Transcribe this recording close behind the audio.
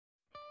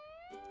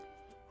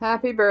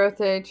Happy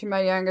birthday to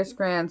my youngest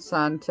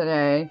grandson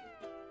today.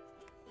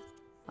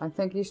 I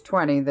think he's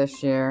 20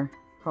 this year.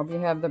 Hope you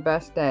have the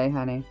best day,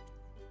 honey.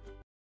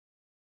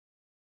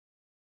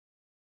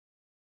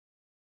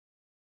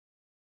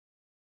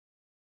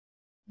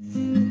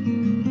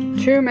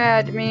 Too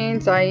Mad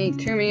means I eat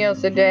 2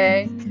 meals a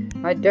day.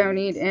 I don't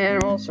eat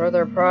animals or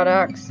their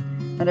products,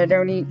 and I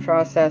don't eat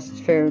processed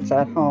foods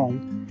at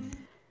home.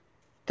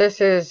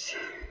 This is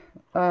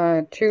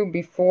 2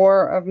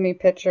 before of me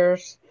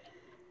pictures,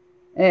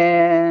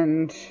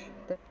 and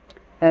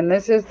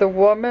this is the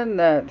woman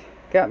that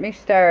got me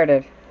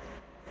started.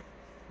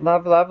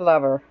 Love, love,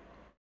 love her.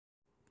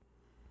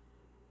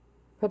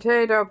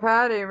 Potato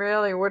Patty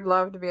really would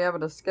love to be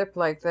able to skip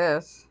like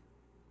this.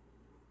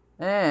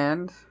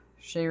 And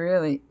she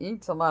really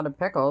eats a lot of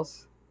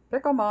pickles.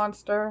 Pickle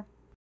monster.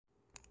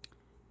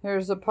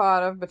 Here's a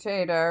pot of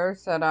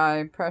potatoes that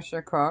I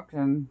pressure cook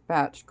and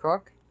batch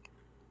cook.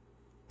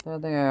 There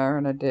they are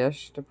in a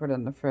dish to put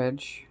in the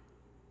fridge.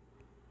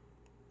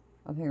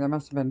 I think there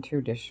must have been 2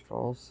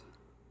 dishfuls.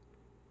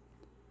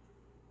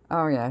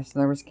 Oh yes,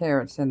 there was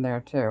carrots in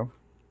there too.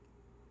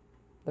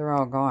 They're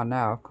all gone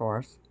now, of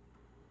course.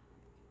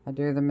 I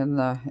do them in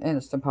the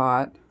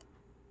Instapot.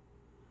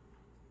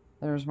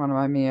 There's one of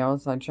my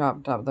meals. I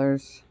chopped up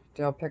those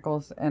dill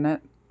pickles in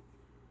it.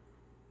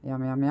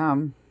 Yum, yum,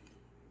 yum.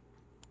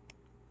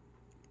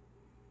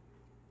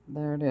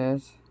 There it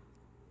is.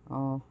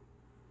 All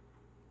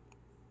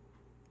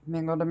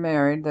mingled and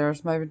married.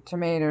 There's my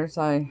tomatoes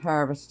I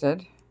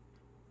harvested.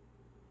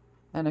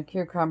 And a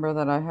cucumber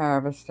that I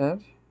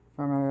harvested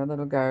from our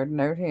little garden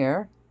out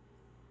here.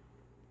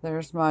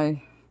 There's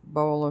my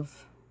bowl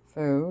of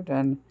food,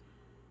 and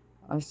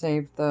I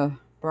saved the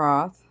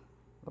broth,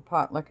 the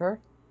pot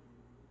liquor.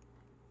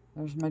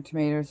 There's my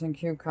tomatoes and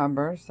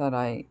cucumbers that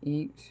I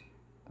eat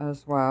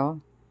as well.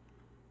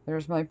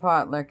 There's my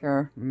pot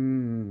liquor.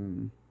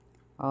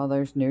 All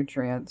those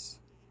nutrients.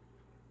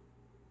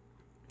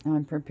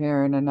 I'm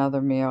preparing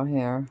another meal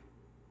here.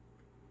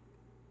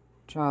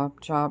 Chop,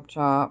 chop,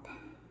 chop.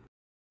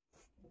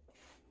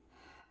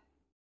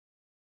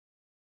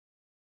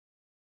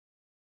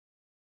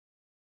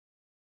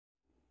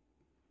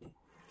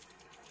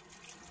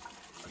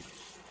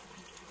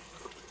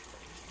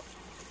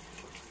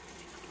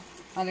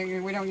 I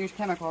think we don't use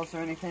chemicals or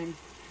anything,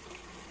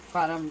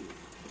 but I'm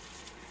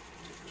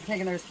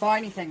taking those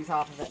spiny things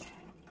off of it.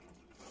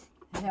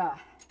 Yeah.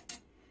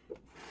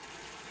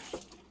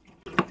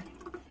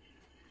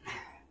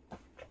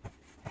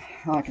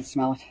 Oh, I can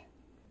smell it.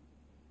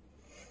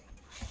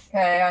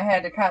 Okay, I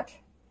had to cut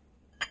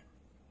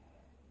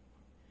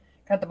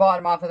the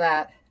bottom off of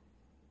that,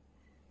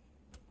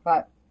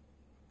 but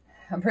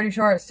I'm pretty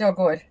sure it's still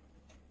good.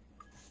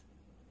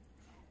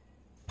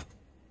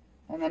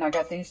 And then I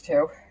got these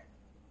 2.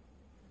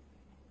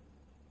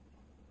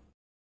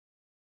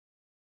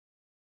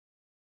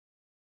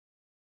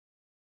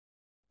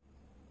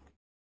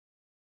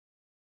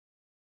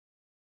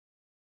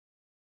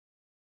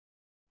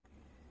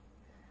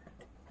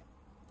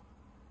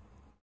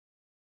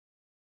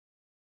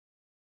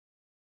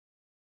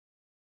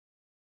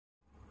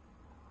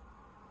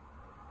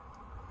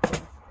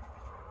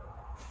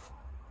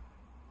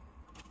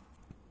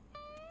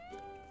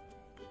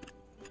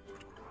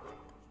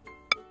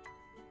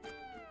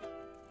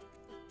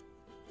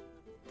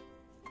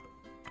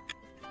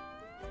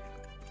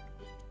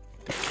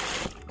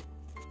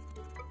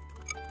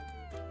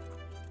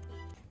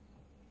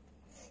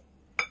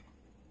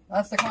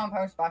 That's the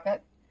compost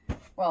bucket.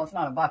 Well, it's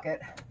not a bucket.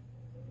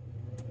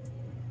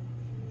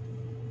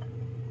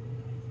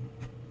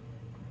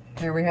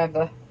 Here we have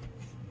the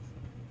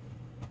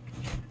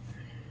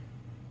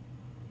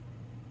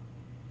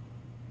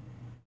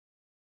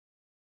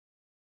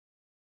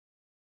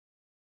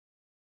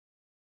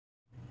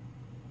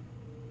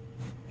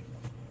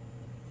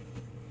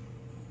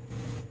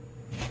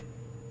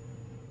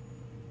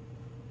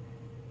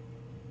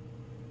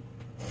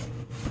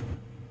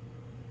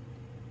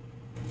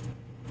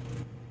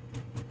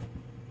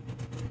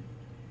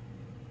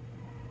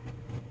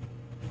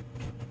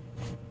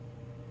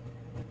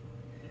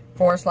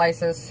four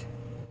slices.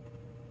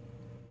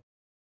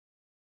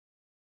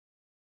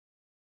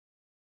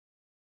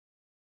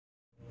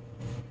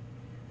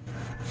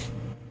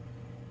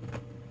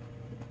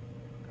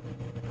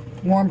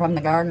 Warm from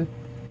the garden.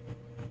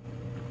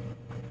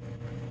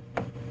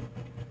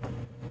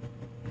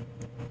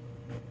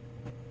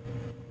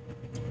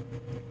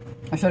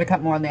 I should have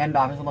cut more on the end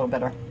off. It's a little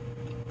bitter.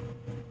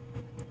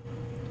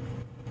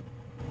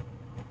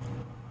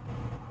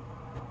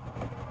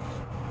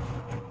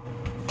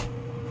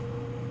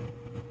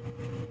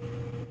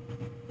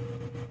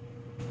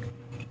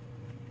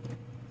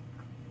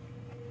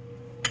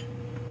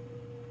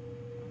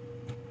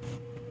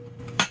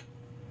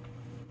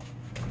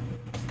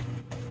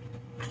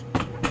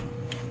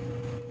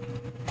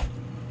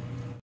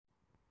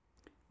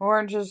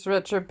 Oranges,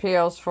 richer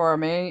peels for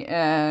me,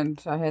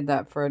 and I had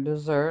that for a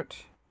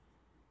dessert.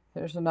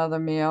 Here's another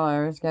meal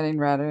I was getting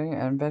ready,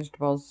 and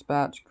vegetables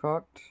batch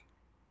cooked.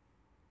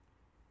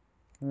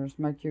 There's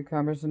my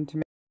cucumbers and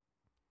tomatoes.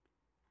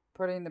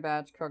 putting the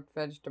batch cooked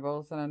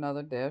vegetables in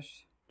another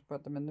dish to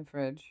put them in the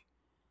fridge.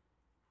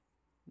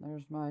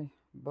 There's my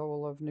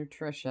bowl of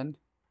nutrition.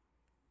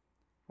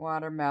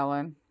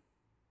 Watermelon.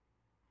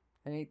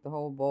 I ate the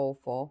whole bowl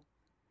full.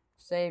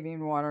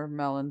 Saving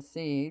watermelon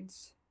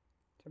seeds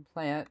to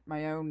plant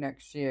my own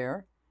next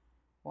year.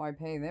 Why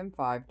pay them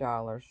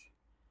 $5?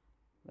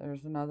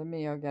 There's another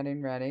meal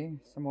getting ready.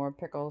 Some more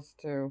pickles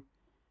to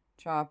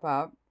chop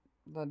up.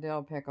 The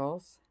dill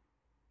pickles.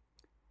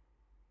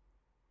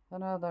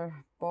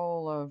 Another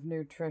bowl of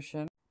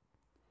nutrition.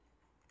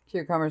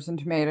 Cucumbers and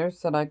tomatoes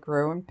that I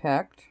grew and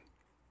picked.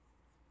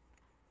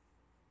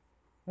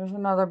 There's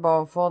another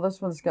bowl full.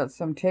 This one's got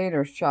some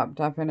taters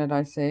chopped up in it,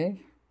 I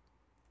see.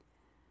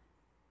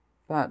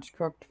 Batch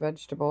cooked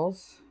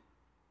vegetables.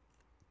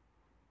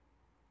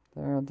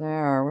 They're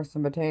there with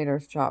some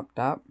potatoes chopped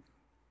up.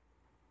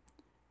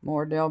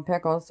 More dill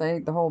pickles. I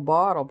ate the whole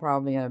bottle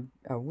probably in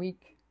a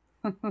week.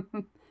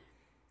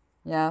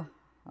 Yeah,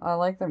 I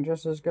like them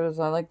just as good as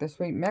I like the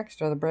sweet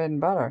mixture, the bread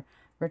and butter.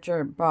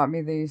 Richard bought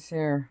me these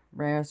here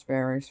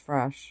raspberries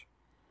fresh.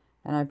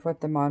 And I put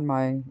them on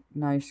my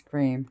nice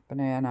cream,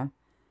 banana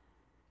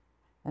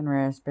and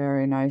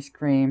raspberry nice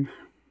cream.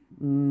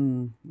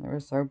 They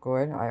were so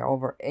good. I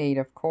overate,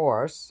 of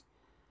course.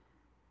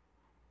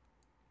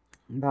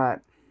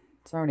 But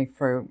it's only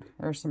fruit.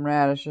 There's some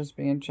radishes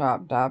being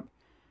chopped up.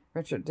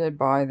 Richard did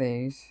buy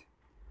these.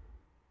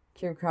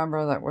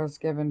 Cucumber that was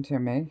given to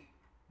me.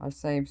 I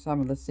saved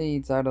some of the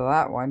seeds out of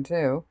that one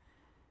too,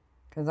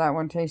 because that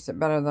one tasted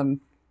better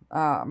than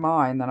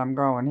mine that I'm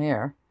growing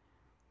here.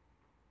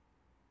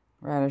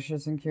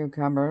 Radishes and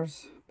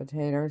cucumbers.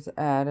 Potatoes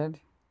added.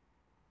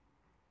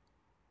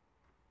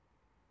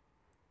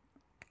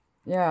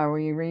 Yeah,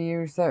 we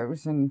reuse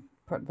those and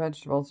put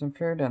vegetables and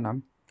fruit in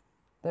them.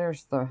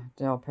 There's the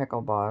dill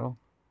pickle bottle.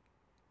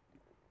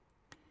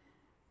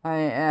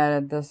 I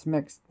added this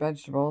mixed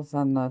vegetables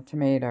and the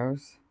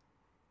tomatoes.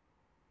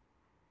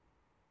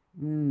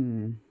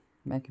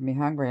 Making me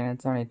hungry, and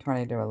it's only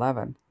 20 to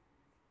 11.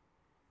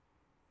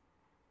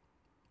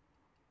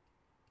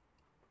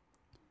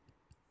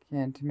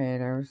 Canned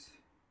tomatoes.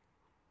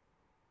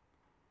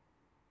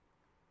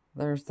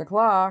 There's the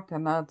clock,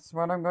 and that's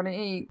what I'm going to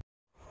eat.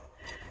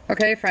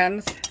 Okay,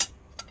 friends.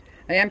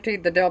 I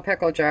emptied the dill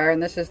pickle jar,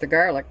 and this is the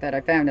garlic that I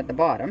found at the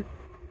bottom.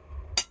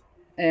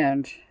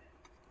 And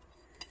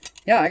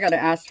yeah, I got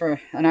to ask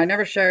for, and I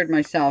never showed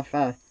myself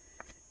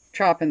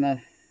chopping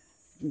the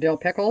dill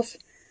pickles,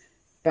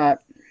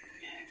 but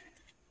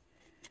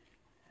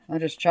I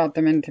just chopped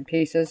them into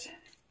pieces.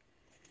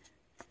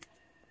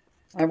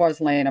 I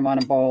was laying them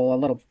on a bowl, a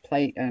little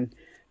plate, and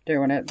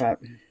doing it, but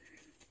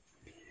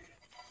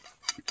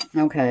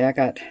okay, I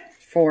got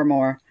 4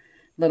 more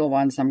little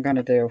ones I'm going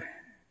to do.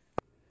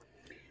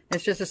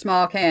 It's just a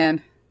small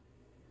can,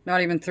 not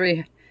even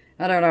 3.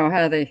 I don't know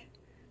how the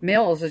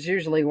mils is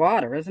usually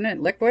water, isn't it?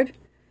 Liquid?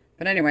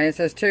 But anyway, it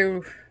says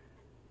 2,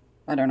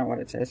 I don't know what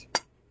it says.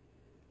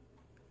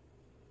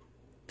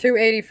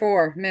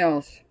 284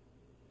 mils.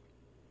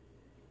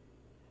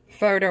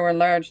 Photo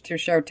enlarged to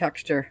show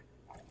texture.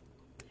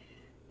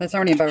 That's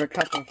only about a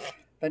cup of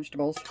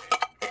vegetables.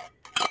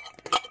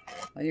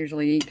 I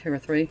usually eat 2 or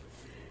 3.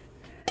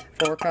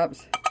 4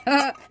 cups.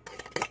 I'll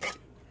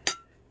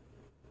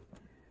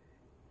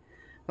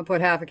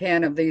put half a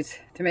can of these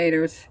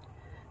tomatoes,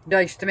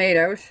 diced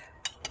tomatoes.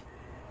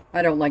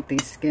 I don't like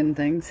these skin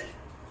things,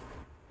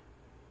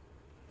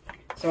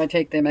 so I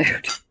take them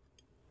out.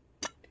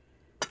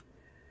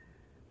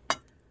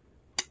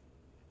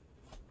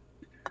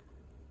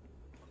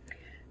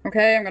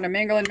 Okay, I'm going to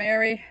mingle and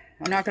marry.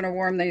 I'm not going to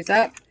warm these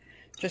up.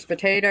 Just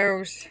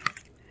potatoes,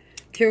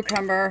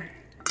 cucumber,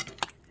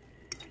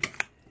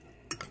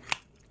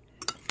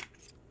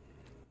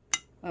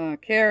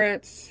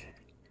 carrots,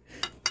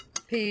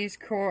 peas,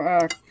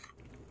 I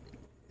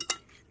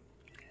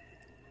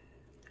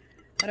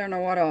don't know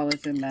what all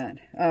is in that.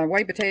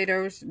 White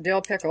potatoes,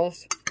 dill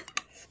pickles.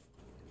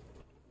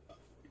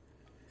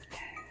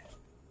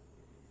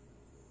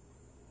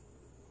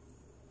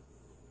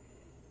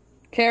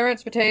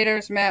 Carrots,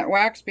 potatoes,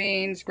 wax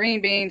beans,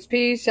 green beans,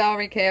 peas,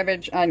 celery,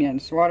 cabbage,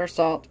 onions, water,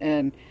 salt,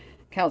 and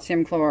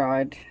calcium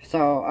chloride.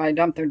 So I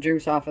dumped the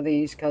juice off of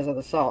these because of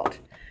the salt.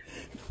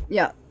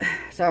 Yeah,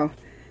 so,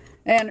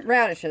 and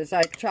radishes.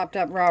 I chopped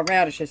up raw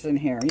radishes in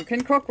here. You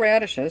can cook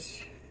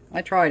radishes.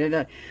 I tried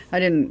it. I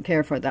didn't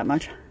care for it that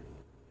much.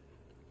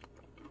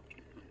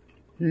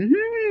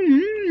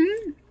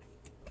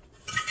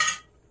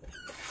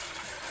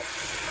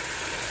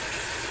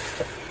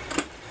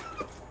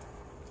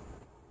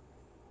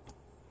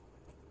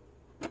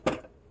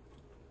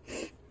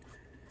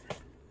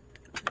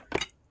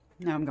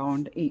 Now I'm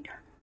going to eat.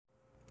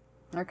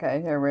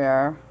 Okay, here we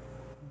are.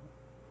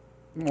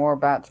 More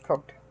batch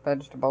cooked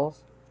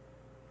vegetables.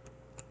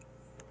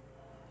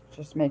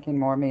 Just making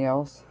more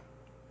meals.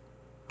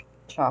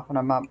 Chopping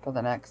them up for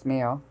the next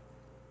meal.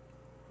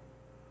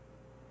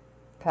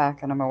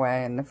 Packing them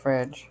away in the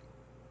fridge.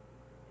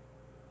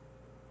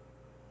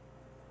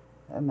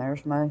 And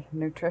there's my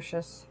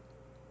nutritious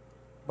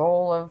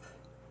bowl of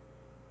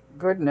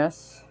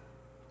goodness.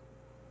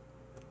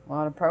 A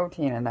lot of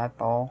protein in that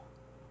bowl.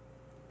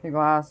 People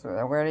ask,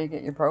 where do you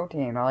get your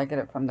protein? Well, I get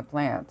it from the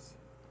plants.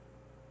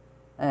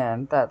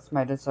 And that's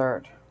my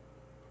dessert.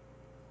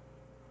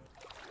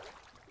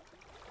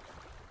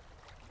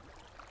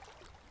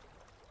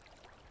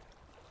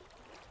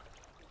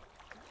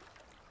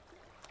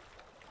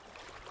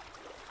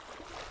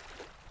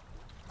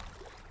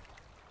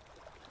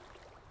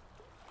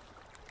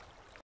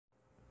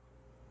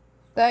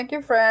 Thank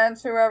you,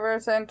 friends,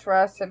 whoever's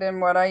interested in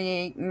what I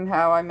eat and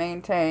how I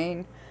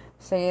maintain.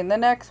 See you in the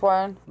next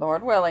one,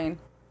 Lord willing.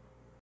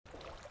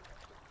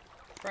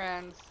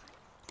 Friends,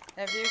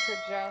 if you could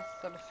just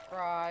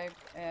subscribe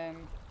and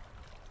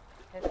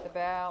hit the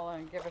bell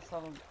and give us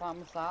a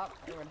thumbs up,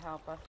 it would help us.